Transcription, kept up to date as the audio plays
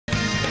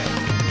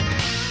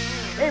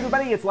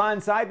everybody, it's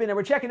Lon.TV, and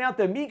we're checking out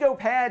the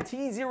Meegopad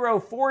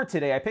T04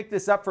 today. I picked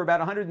this up for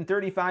about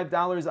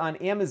 $135 on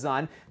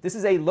Amazon. This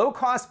is a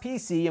low-cost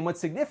PC, and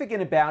what's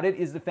significant about it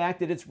is the fact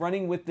that it's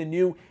running with the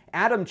new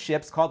Atom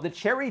chips called the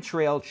Cherry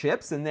Trail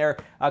chips, and they're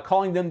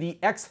calling them the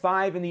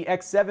X5 and the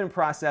X7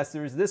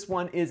 processors. This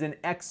one is an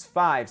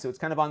X5, so it's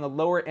kind of on the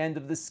lower end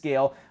of the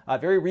scale,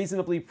 very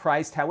reasonably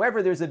priced.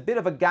 However, there's a bit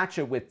of a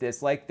gotcha with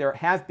this, like there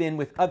have been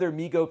with other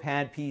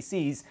Meegopad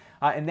PCs.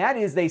 And that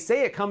is, they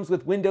say it comes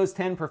with Windows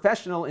 10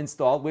 Professional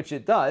installed, which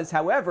it does.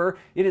 However,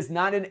 it is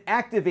not an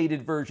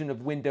activated version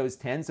of Windows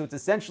 10, so it's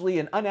essentially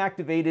an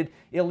unactivated,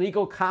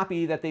 illegal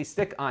copy that they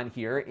stick on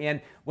here.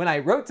 And when I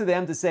wrote to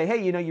them to say,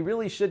 hey, you know, you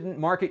really shouldn't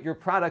market your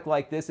product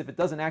like this if it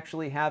doesn't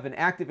actually have an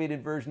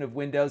activated version of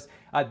Windows,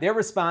 their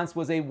response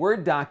was a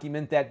Word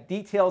document that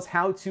details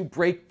how to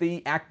break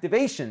the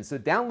activation. So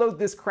download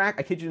this crack,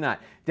 I kid you not,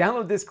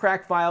 download this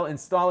crack file,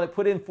 install it,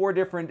 put in three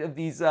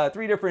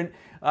different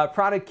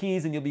product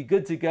keys, and you'll be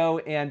good to go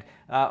and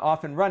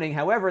off and running.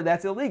 However,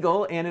 that's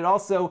illegal, and it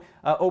also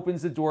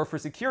opens the door for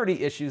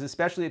security issues,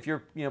 especially if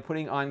you're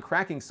putting on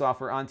cracking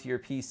software onto your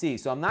PC.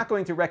 So I'm not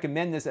going to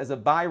recommend this as a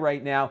buy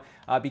right now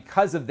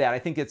because of that. I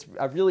think it's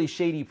a really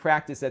shady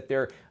practice that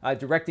they're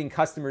directing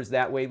customers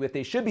that way. What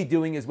they should be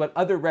doing is what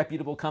other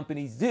reputable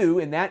companies do,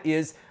 and that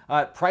is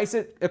price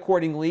it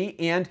accordingly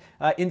and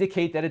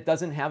indicate that it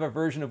doesn't have a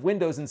version of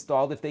Windows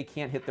installed if they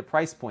can't hit the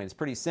price point. It's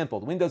pretty simple.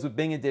 The Windows with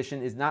Bing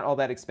Edition is not all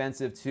that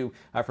expensive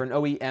for an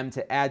OEM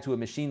to add to a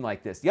machine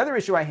like this. The other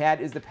issue I had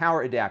is the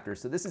power adapter.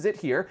 So this is it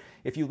here.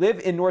 If you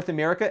live in North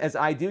America, as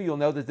I do, you'll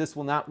know that this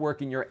will not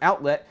work in your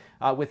outlet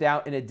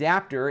without an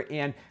adapter,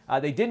 and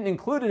they didn't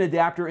include an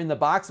adapter in the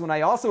box when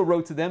I also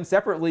wrote to them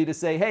separately to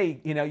say, hey,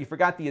 you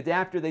forgot the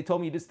adapter. They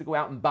told me just to go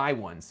out and buy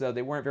one, so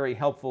they weren't very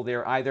helpful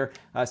there either.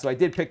 So I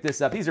did pick this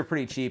up. These are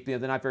pretty cheap. They're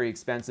not very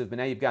expensive, but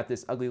now you've got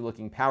this ugly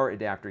looking power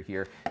adapter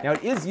here. Now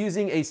it is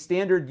using a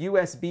standard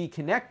USB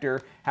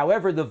connector.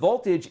 However, the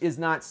voltage is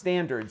not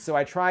standard. So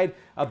I tried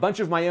a bunch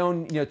of my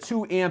own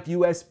 2 amp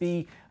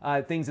USB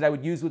things that I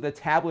would use with a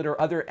tablet or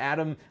other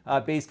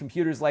Atom-based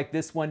computers like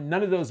this one.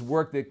 None of those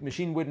worked. The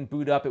machine wouldn't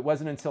boot up. It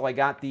wasn't until I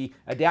got the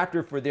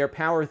adapter for their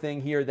power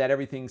thing here that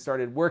everything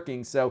started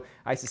working. So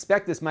I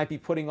suspect this might be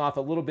putting off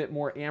a little bit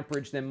more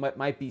amperage than what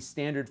might be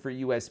standard for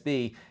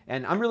USB.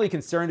 And I'm really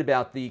concerned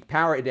about the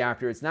power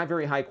adapter. It's not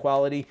very high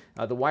quality.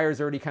 The wire's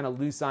already kind of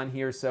loose on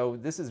here, so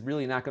this is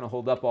really not going to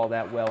hold up all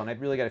that well. And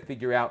I've really got to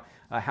figure out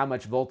how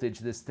much voltage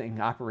this thing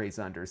operates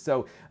under.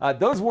 So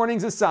those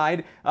warnings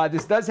aside,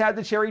 this does have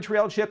the Cherry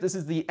Trail chip. This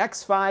is the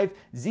X5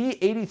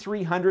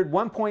 Z8300,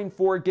 1.4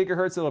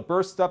 gigahertz. It'll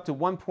burst up to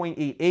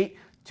 1.88.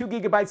 2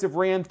 gigabytes of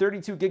RAM,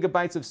 32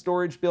 gigabytes of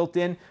storage built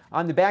in.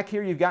 On the back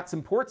here, you've got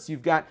some ports.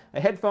 You've got a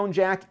headphone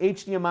jack,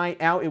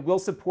 HDMI out. It will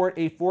support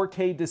a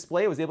 4K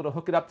display. I was able to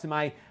hook it up to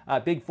my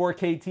big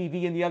 4K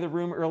TV in the other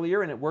room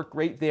earlier, and it worked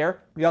great there.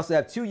 We also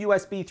have 2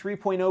 USB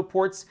 3.0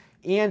 ports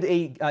and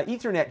a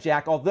Ethernet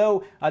jack,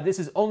 although this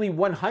is only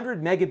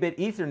 100 megabit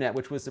Ethernet,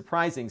 which was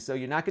surprising. So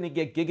you're not going to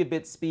get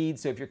gigabit speed.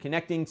 So if you're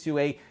connecting to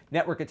a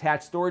network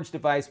attached storage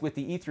device with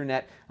the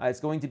Ethernet, it's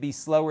going to be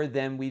slower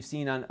than we've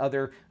seen on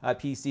other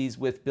PCs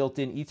with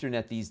built-in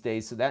Ethernet these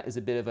days. So that is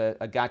a bit of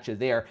a gotcha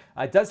there.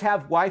 It does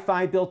have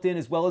Wi-Fi built in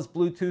as well as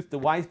Bluetooth. The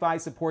Wi-Fi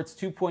supports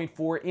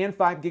 2.4 and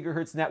 5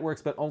 gigahertz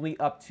networks, but only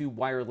up to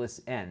wireless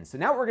N. So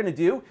now what we're going to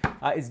do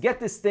is get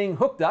this thing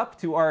hooked up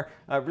to our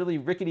really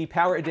rickety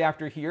power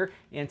adapter here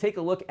and take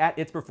a look at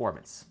its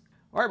performance.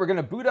 All right, we're going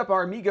to boot up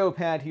our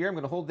Meegopad here. I'm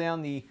going to hold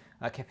down the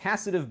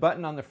capacitive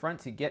button on the front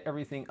to get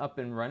everything up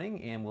and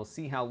running, and we'll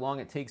see how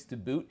long it takes to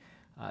boot.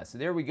 So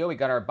there we go. We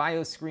got our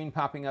BIOS screen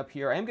popping up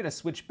here. I am going to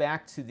switch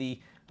back to the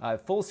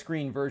full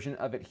screen version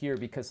of it here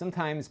because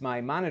sometimes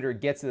my monitor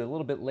gets it a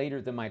little bit later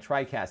than my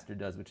TriCaster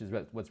does, which is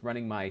what's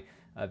running my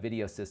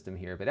video system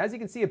here. But as you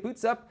can see, it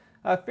boots up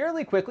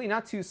fairly quickly,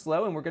 not too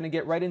slow, and we're going to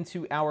get right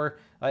into our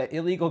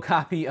illegal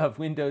copy of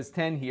Windows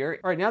 10 here.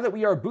 All right, now that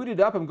we are booted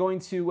up, I'm going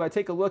to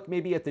take a look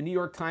maybe at the New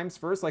York Times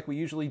first, like we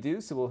usually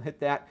do. So we'll hit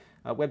that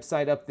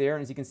website up there,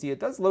 and as you can see, it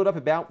does load up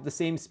about the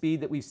same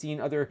speed that we've seen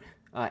other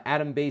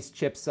Atom-based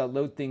chips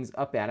load things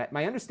up at.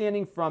 My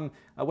understanding from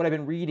what I've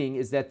been reading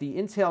is that the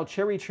Intel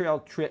Cherry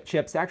Trail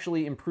chips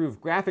actually improve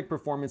graphic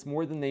performance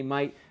more than they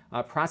might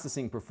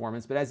processing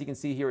performance. But as you can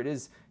see here, it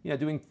is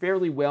doing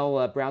fairly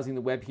well browsing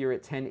the web here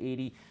at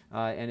 1080,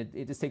 and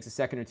it just takes a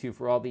second or two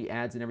for all the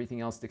ads and everything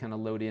else to kind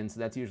of load in. So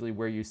that's usually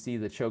where you see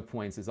the choke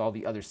points, is all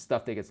the other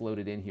stuff that gets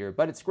loaded in here.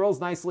 But it scrolls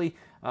nicely.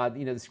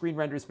 The screen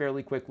renders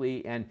fairly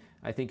quickly, and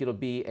I think it'll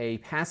be a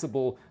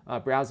passable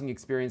browsing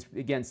experience,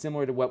 again,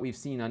 similar to what we've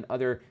seen on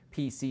other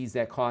PCs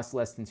that cost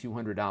less than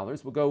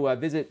 $200. We'll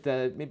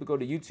go maybe go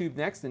to YouTube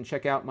next and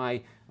check out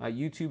my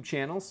YouTube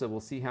channel. So we'll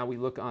see how we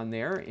look on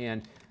there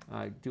and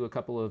do a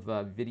couple of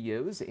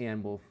videos,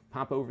 and we'll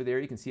pop over there.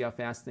 You can see how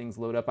fast things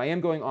load up. I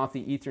am going off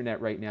the Ethernet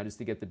right now just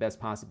to get the best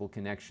possible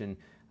connection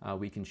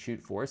we can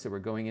shoot for. So we're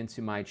going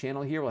into my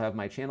channel here. We'll have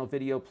my channel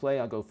video play.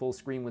 I'll go full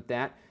screen with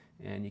that.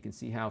 and you can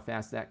see how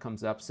fast that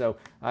comes up. So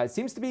it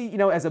seems to be, you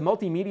know, as a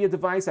multimedia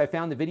device, I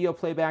found the video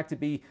playback to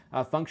be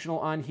functional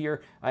on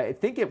here. I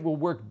think it will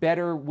work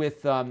better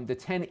with the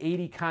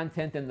 1080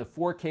 content than the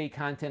 4K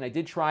content. I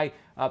did try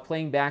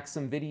playing back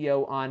some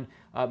video on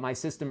my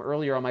system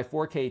earlier on my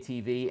 4K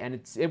TV, and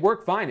it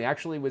worked fine. It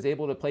actually was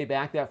able to play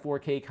back that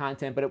 4K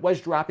content, but it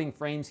was dropping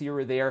frames here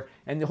or there,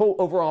 and the whole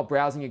overall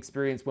browsing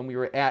experience when we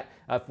were at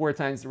 4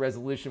 times the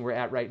resolution we're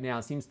at right now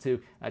seems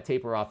to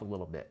taper off a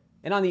little bit.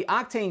 And on the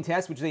Octane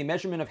test, which is a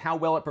measurement of how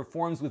well it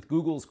performs with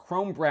Google's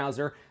Chrome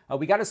browser,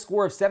 we got a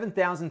score of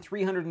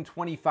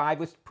 7,325,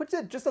 which puts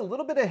it just a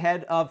little bit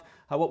ahead of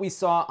what we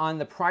saw on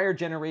the prior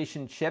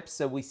generation chips.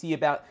 So we see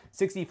about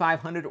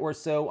 6,500 or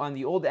so on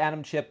the old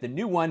Atom chip. The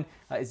new one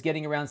is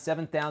getting around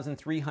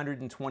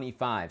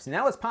 7,325. So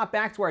now let's pop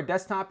back to our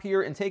desktop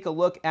here and take a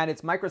look at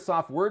its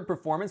Microsoft Word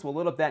performance. We'll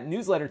load up that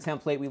newsletter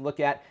template we look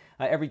at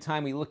every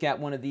time we look at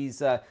one of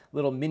these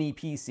little mini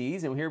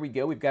PCs. And here we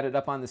go. We've got it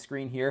up on the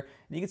screen here.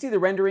 And you can see the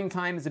rendering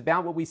time is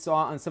about what we saw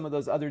on some of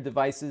those other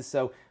devices.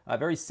 So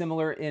very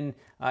similar in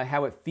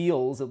how it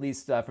feels, at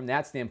least from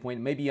that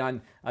standpoint. Maybe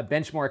on a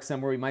benchmark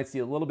somewhere we might see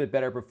a little bit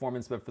better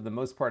performance, but for the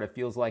most part it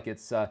feels like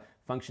it's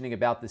functioning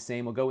about the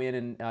same. We'll go in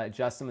and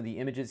adjust some of the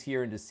images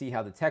here and just see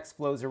how the text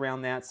flows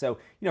around that. So,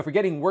 you know, for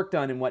getting work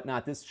done and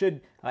whatnot, this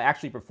should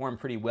actually perform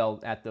pretty well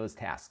at those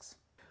tasks.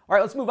 All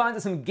right, let's move on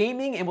to some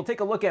gaming, and we'll take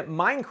a look at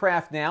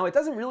Minecraft now. It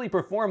doesn't really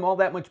perform all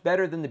that much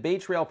better than the Bay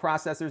Trail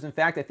processors. In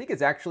fact, I think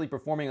it's actually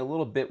performing a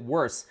little bit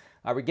worse.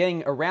 We're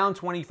getting around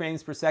 20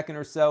 frames per second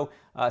or so.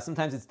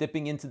 Sometimes it's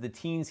dipping into the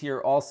teens here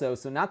also,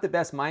 so not the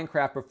best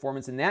Minecraft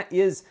performance, and that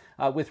is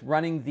with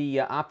running the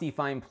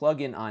Optifine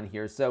plugin on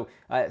here. So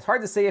it's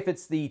hard to say if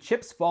it's the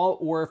chip's fault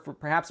or if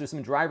perhaps there's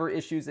some driver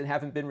issues that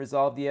haven't been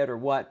resolved yet or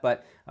what,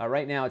 but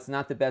right now it's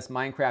not the best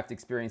Minecraft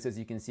experience. As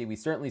you can see, we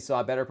certainly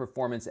saw better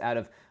performance out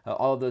of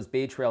all of those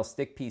Bay Trail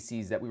stick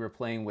PCs that we were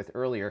playing with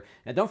earlier.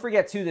 And don't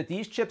forget too that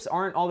these chips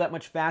aren't all that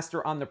much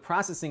faster on the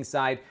processing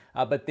side,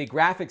 but the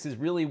graphics is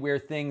really where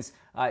things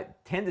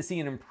tend to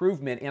see an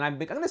improvement. And I'm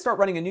going to start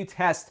running a new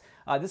test,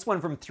 this one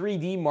from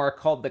 3D Mark,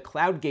 called the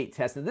CloudGate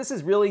test. Now this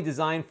is really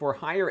designed for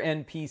higher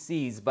end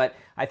PCs, but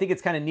I think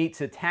it's kind of neat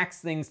to tax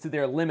things to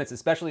their limits,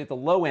 especially at the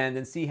low end,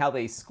 and see how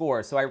they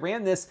score. So I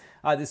ran this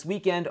this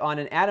weekend on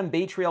an Atom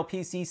Bay Trail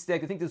PC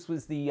stick. I think this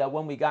was the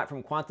one we got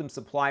from Quantum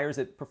Suppliers.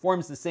 It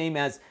performs the same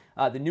as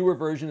the newer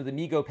version of the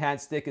Meegopad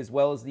stick as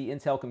well as the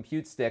Intel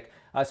Compute stick.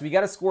 So we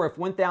got a score of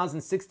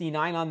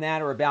 1,069 on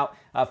that, or about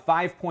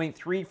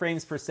 5.3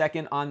 frames per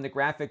second on the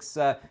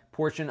graphics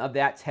portion of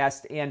that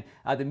test. And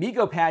the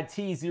Meegopad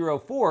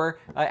T04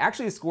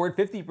 actually scored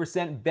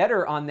 50%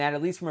 better on that,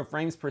 at least from a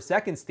frames per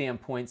second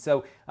standpoint.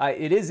 So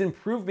it is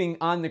improving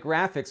on the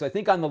graphics. So I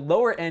think on the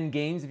lower end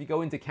games, if you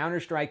go into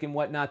Counter-Strike and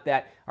whatnot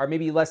that are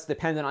maybe less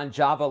dependent on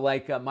Java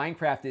like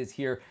Minecraft is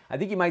here, I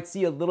think you might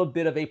see a little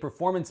bit of a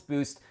performance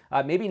boost.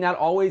 Maybe not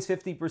always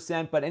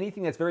 50%, but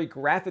anything that's very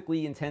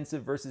graphically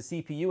intensive versus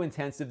CPU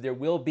intensive, there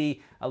will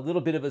be a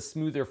little bit of a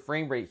smoother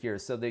frame rate here.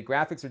 So the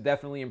graphics are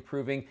definitely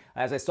improving.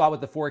 As I saw with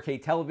the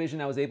 4K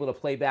television, I was able to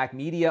play back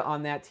media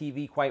on that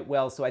TV quite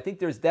well. So I think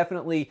there's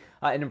definitely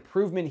an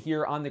improvement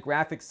here on the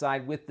graphics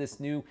side with this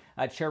new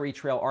Cherry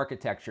Trail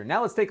architecture.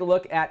 Now let's take a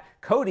look at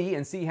Kodi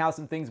and see how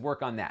some things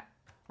work on that.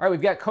 All right,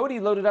 we've got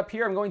Kodi loaded up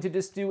here. I'm going to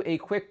just do a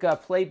quick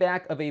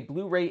playback of a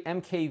Blu-ray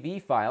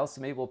MKV file,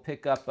 so maybe we'll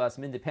pick up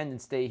some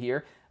Independence Day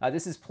here.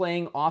 This is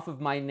playing off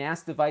of my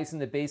NAS device in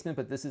the basement,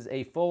 but this is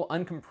a full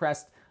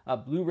uncompressed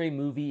Blu-ray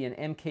movie in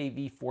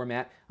MKV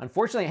format.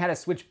 Unfortunately, I had to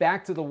switch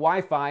back to the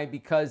Wi-Fi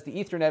because the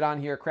Ethernet on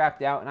here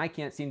crapped out and I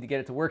can't seem to get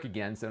it to work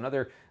again. So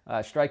another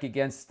strike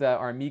against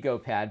our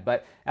Meegopad.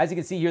 But as you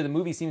can see here, the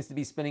movie seems to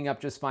be spinning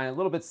up just fine. A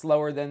little bit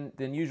slower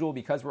than usual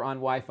because we're on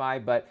Wi-Fi,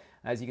 but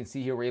as you can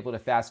see here, we're able to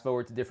fast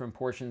forward to different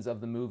portions of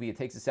the movie. It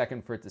takes a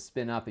second for it to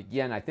spin up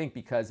again, I think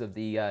because of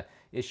the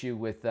issue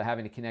with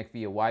having to connect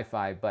via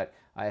Wi-Fi, but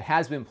it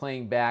has been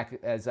playing back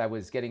as I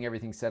was getting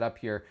everything set up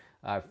here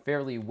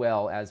fairly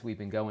well as we've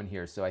been going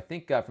here. So I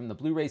think from the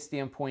Blu-ray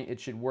standpoint, it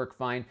should work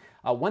fine.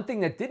 One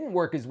thing that didn't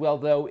work as well,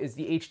 though, is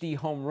the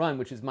HDHomerun,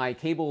 which is my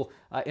cable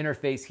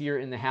interface here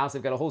in the house.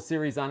 I've got a whole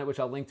series on it,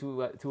 which I'll link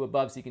to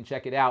above so you can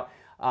check it out.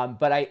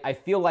 But I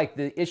feel like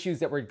the issues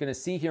that we're going to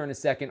see here in a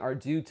second are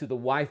due to the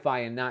Wi-Fi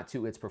and not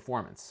to its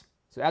performance.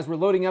 So as we're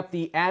loading up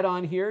the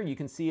add-on here, you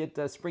can see it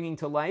springing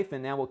to life,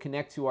 and now we'll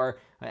connect to our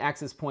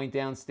access point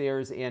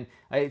downstairs, and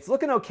it's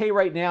looking okay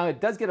right now.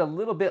 It does get a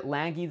little bit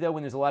laggy though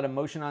when there's a lot of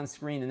motion on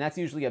screen, and that's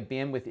usually a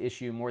bandwidth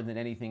issue more than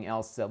anything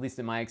else, at least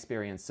in my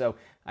experience. So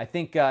I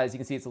think as you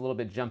can see, it's a little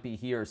bit jumpy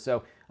here.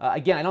 So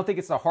again, I don't think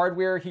it's the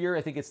hardware here.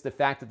 I think it's the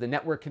fact that the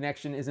network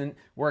connection isn't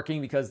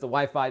working because the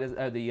Wi-Fi,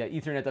 the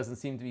Ethernet doesn't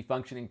seem to be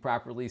functioning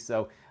properly.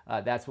 So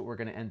that's what we're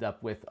going to end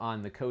up with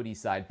on the Kodi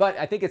side. But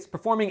I think it's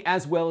performing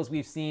as well as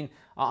we've seen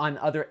on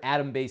other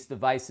Atom-based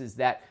devices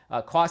that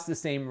cost the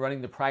same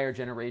running the prior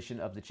generation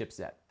of the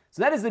chipset.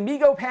 So that is the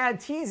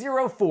Meegopad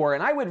T04,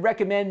 and I would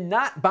recommend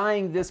not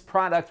buying this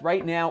product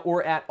right now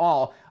or at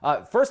all.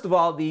 First of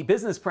all, the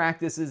business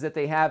practices that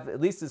they have, at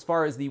least as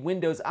far as the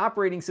Windows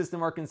operating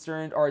system are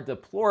concerned, are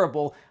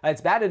deplorable.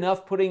 It's bad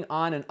enough putting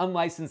on an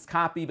unlicensed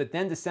copy, but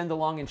then to send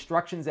along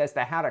instructions as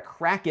to how to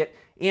crack it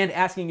and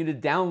asking you to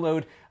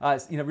download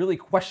really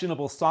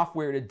questionable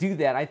software to do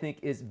that, I think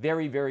is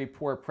very, very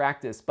poor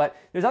practice. But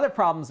there's other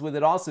problems with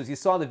it also. As you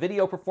saw, the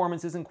video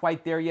performance isn't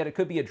quite there yet. It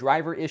could be a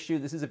driver issue.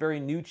 This is a very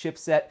new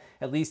chipset,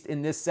 at least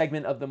in this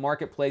segment of the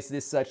marketplace.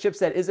 This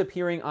chipset is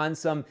appearing on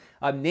some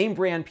name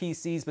brand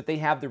PCs, but they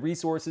have the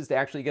resources to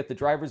actually get the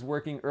drivers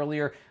working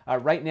earlier.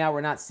 Right now, we're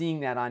not seeing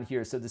that on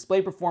here. So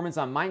display performance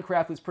on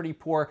Minecraft was pretty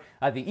poor.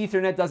 The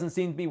Ethernet doesn't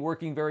seem to be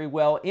working very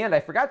well. And I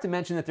forgot to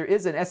mention that there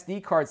is an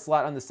SD card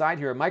slot on the side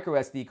here, a micro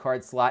SD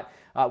card slot,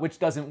 which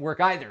doesn't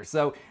work either.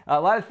 So a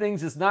lot of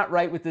things just not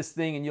right with this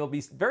thing, and you'll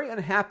be very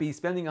unhappy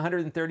spending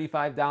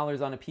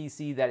 $135 on a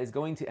PC that is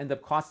going to end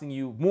up costing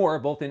you more,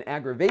 both in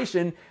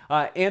aggravation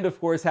and, of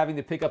course, having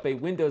to pick up a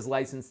Windows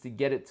license to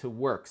get it to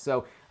work.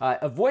 So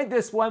avoid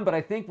this one, but I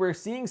think we're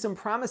seeing some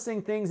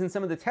promising things in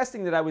some of the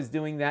testing that I was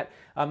doing that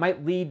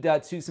might lead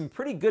to some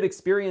pretty good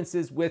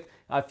experiences with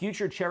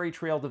future Cherry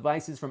Trail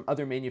devices from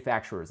other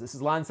manufacturers. This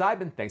is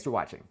Lon.TV, and thanks for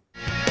watching.